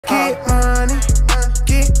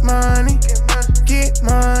money, get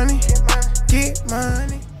money, get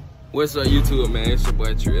money. What's up, YouTube, man? It's your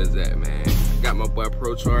boy TRILLFAM, man. Got my boy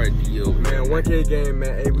Pro Charge deal. Man, 1K game,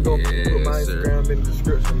 man. Hey, we gonna put my Instagram in the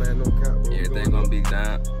description, man. No cap, bro. Everything gonna be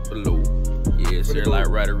down below. Yeah, sir, like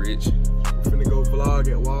Ryder Rich. We finna go vlog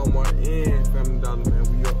at Walmart and Family Dollar, man.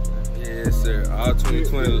 We up, man. Yes, sir. All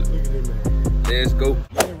 2020. Look at it, man. Let's go.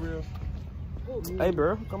 Hey,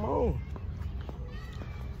 bro, come on.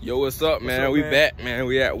 Yo, what's up, man? We back, man.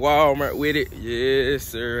 We at Walmart with it. Yes,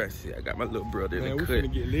 sir. I see. I got my little brother in the cut. We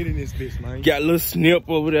finna get lit in this bitch, man. Got a little snip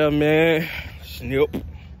over there, man. Snip.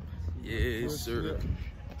 Yes, sir.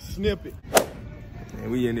 Snip it. Man,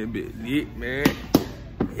 we in that bit lit, man.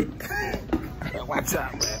 Watch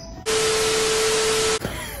out, man.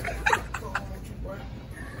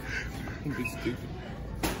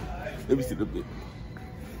 Let me see the bit.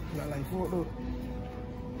 Not like four, though.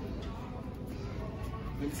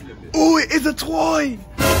 Oh, it's a toy!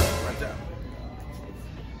 Watch out.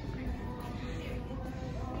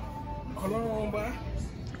 Hold on, boy.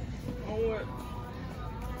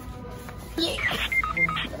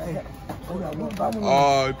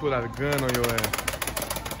 Oh, he put out a gun on your ass.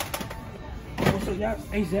 What's up, y'all?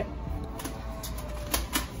 Hey, Zach.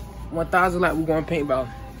 1,000 like we going paintball.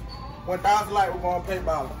 1,000 like we're going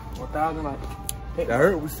paintball. 1,000 like paintball. I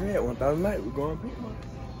heard we said 1,000 like we're going paintball.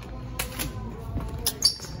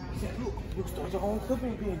 Look, start your own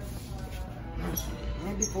clipping again.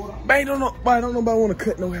 Man, don't nobody want to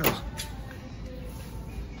cut no house.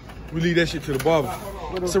 We leave that shit to the barber.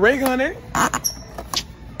 It's a ray gun there.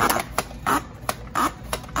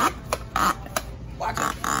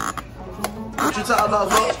 What you talking about,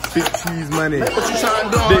 bro? Big cheese money. What you trying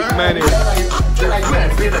to do? Big money.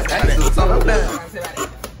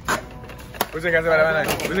 What's that guy say about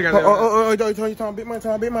that? What's that guy say about that? You talking big money,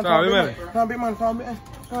 Talking big money.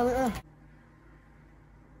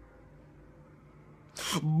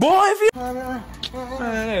 Boy, if you... Man,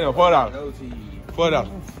 that ain't no $4. $4.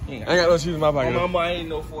 I ain't got no cheese in my pocket. Mama, I ain't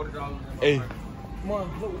no $40. Hey. Come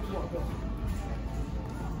on, look what you want, bro.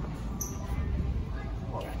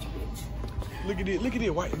 Look at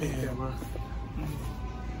it, white man, bro.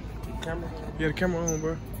 Camera? Yeah, the camera on,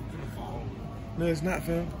 bro. No, it's not,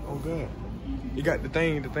 fam. Oh God. You got the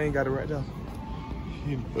thing got it right there.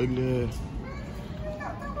 Ugly ass.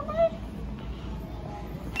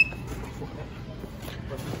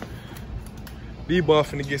 These boys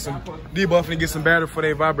finna get some battery for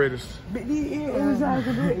their vibrators. Energize.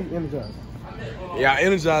 Yeah,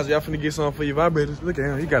 energize. Y'all finna get some for your vibrators. Look at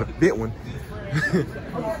him, he got a big one.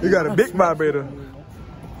 He got a big vibrator.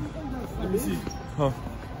 Let me see. Huh?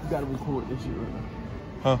 You gotta record this shit right now.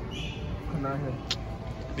 Huh? Come down here.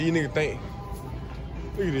 These niggas think.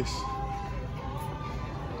 Look at this.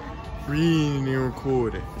 Green and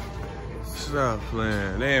recorded. Stop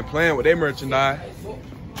playing. They ain't playing with their merchandise.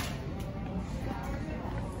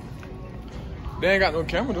 They ain't got no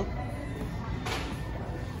camera though.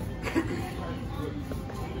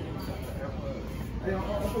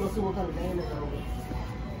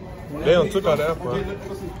 They done took out the app, bro.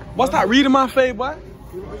 What's that reading my face, boy?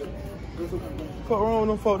 Fuck wrong with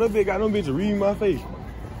them folk. That bitch got them bitches reading my face.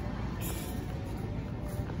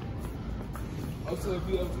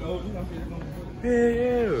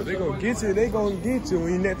 Yeah. They gonna get you. They gonna get you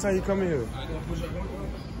when next time you come here.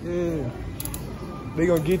 Yeah. They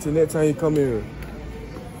gonna get you next time you come here.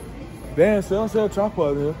 Damn, so don't sell chopper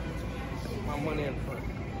out here. My money in front.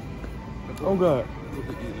 Oh God.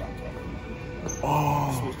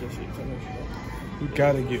 Oh. We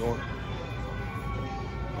gotta get on.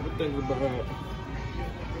 I'm thinking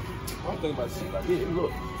about shit like this.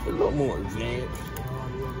 Look, a little more advanced.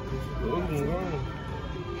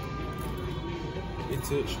 It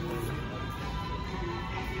touched.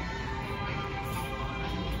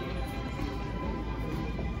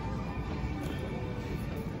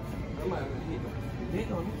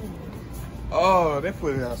 Oh, they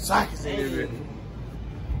put it out sockets in there.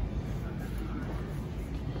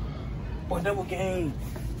 Boy, double game.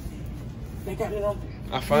 They got it on.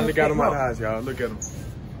 I finally got him out of the house, y'all. Look at him.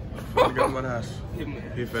 Finally got him out of the house.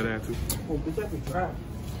 He fat ass too. Oh, bitch, that be dry.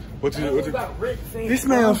 What you? This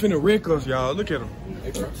man finna wreck us, y'all. Look at him.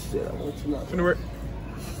 Finna wreck.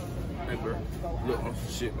 Hey, bro. Look on some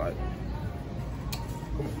shit like.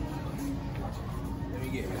 Let me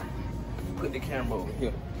get it. Put the camera over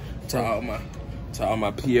here. To all my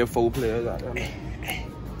PF4 players out there.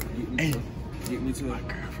 Get me to my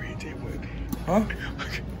girlfriend, J Wood. Huh?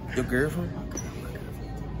 Your girlfriend?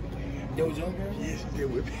 That was your girl? Yes, J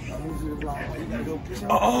Wood.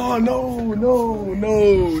 Oh no.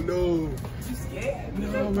 You scared?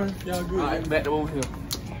 No, man. Y'all good. Alright, back to over here.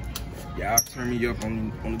 Y'all turn me up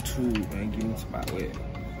on the tube and give me about what?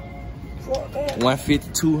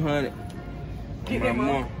 150, 200. Get my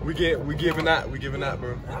mom. We giving out,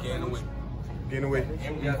 bro. Getting away. Getting away.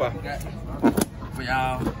 For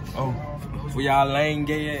y'all. Oh. For y'all lame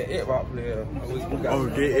gay ass rock player. Oh,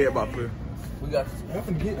 gay ass rock player. We got. I'm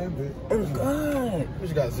finna get that bit. Oh God. We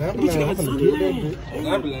just got Zamberland. I'm finna get that bit.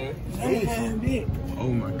 Zamberland. Oh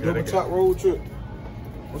my God. Double top road trip.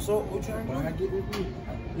 What's up? What you trying to do? I get this bit.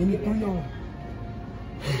 Any 3 on.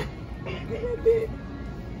 Get that bit.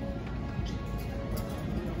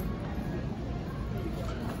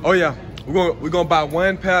 Oh yeah, we're gonna buy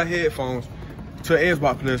 1 pair of headphones to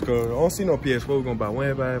Xbox players, cause I don't see no PS4. We're gonna buy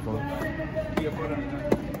 1 pair of headphones.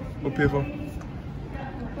 What PS4?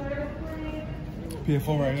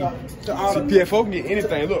 PS4 right here. PS4 can get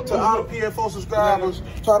anything. Look. To all the PS4 subscribers,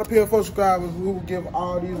 we will give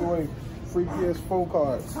all these away. Free PS4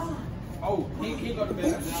 cards. Oh, he got the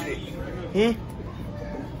battles y'all need.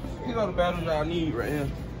 He got the battles y'all need right here.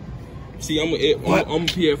 See, I'm a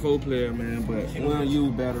PS4 player, man, but we don't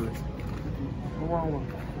use battery. What's wrong with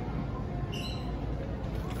him?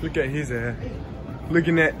 Look at his ass.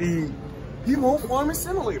 Looking at the. He won't farm a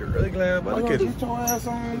simulator. Really glad, but look at him. Get your ass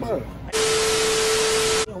on, bro.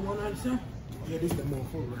 197? Yeah, this is the more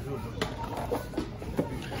full right here, bro.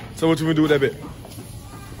 So what you gonna do with that bit?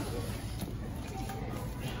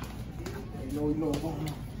 You know what's going on.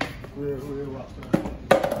 Real rock.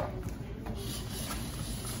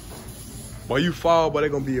 Boy, you fall, but they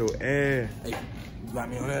gonna be your ass. Hey, you got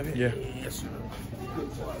me on that bit? Yeah. Yes, sir.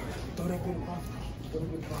 Throw that bit in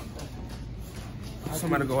the box.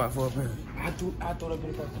 Somebody go out for a pair. I throw that bit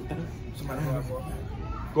in the box. Somebody go out for a pair.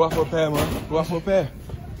 Go out for a pair, man. Go out for a pair.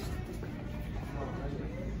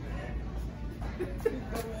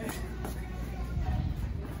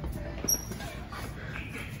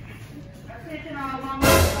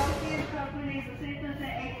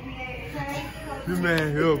 You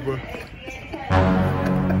man here, bro.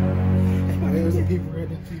 There's some people right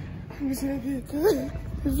there.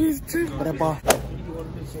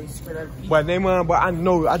 But name on, but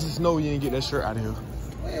I just know you ain't get that shirt out of here.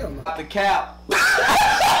 Stop the cap.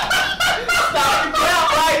 Stop the cap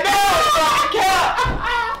right now. Stop the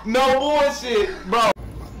cap. No bullshit, bro.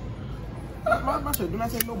 My shit do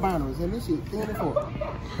not say no boundaries, and this shit 34.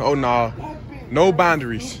 Oh no, no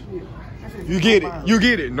boundaries. You get it. You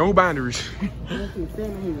get it. No boundaries.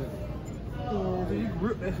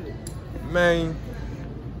 Man.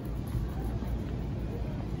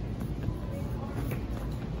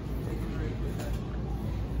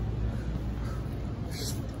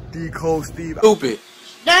 Steve Cole, Steve. Stupid.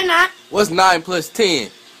 They're not. What's 9 plus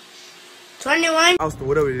 10? 21. Austin,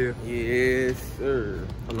 whatever it is. Yes, sir.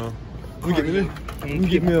 Hello. Let me get me this. Let me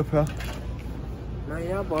get me a pal. Now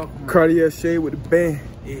y'all balk. Cartier shade with the band.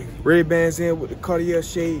 Yeah. Red bands in with the Cartier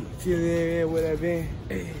shade. Feeling in with that band.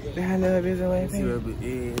 Hey. I love it. See that bit?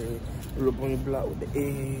 Yeah. Roll up on your block with the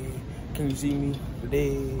egg. Can you see me? The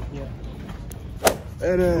egg. Yeah.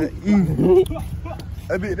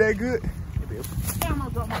 That bit that good.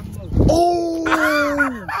 Oh!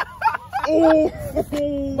 Oh!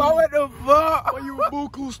 Boy, what the fuck? Why you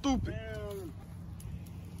buku stupid?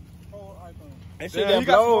 That shit that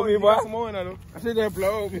blow me, boy. I That shit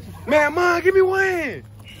blow me. Man, give me one.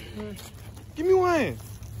 Give me one.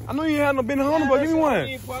 I know you ain't had no been home, but give me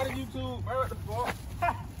one. Part of YouTube, bro. What the fuck?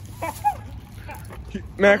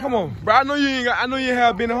 Man, come on, bro. I know you ain't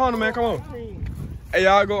have been home, man. Come on. Hey,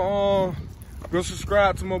 y'all go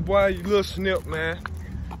subscribe to my boy, you little snip, man.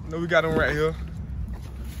 You know we got him right here.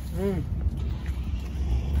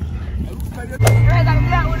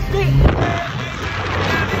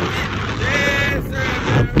 Yes, sir.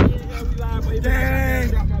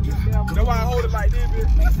 Dang. That's why I hold it like this, bitch.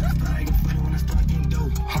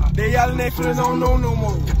 They yelling that shit, don't know no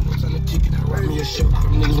more.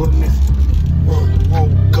 Whoa,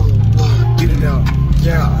 go, get it out.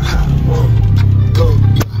 Yeah, whoa, go.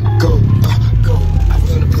 I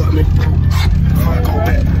was in the apartment, before I go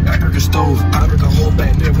back, I heard the stove. I heard the whole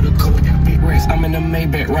back, never the coat. Got big racks, I'm in the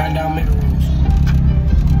Maybach, riding down middle roads.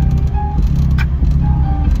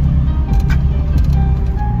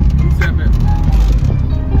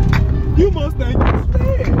 You must think you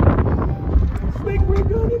scared. Slick Rick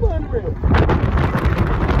Gunny Bunbury.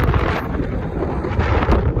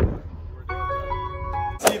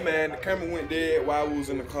 See, man, the camera went dead while we was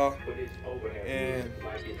in the car. And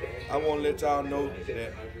I want to let y'all know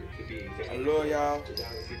that I love y'all.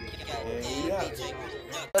 And we out.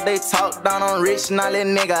 They talk down on rich, now that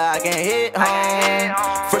nigga I can hit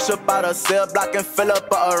home. Fresh up out of cell block and fill up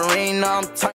a arena. I'm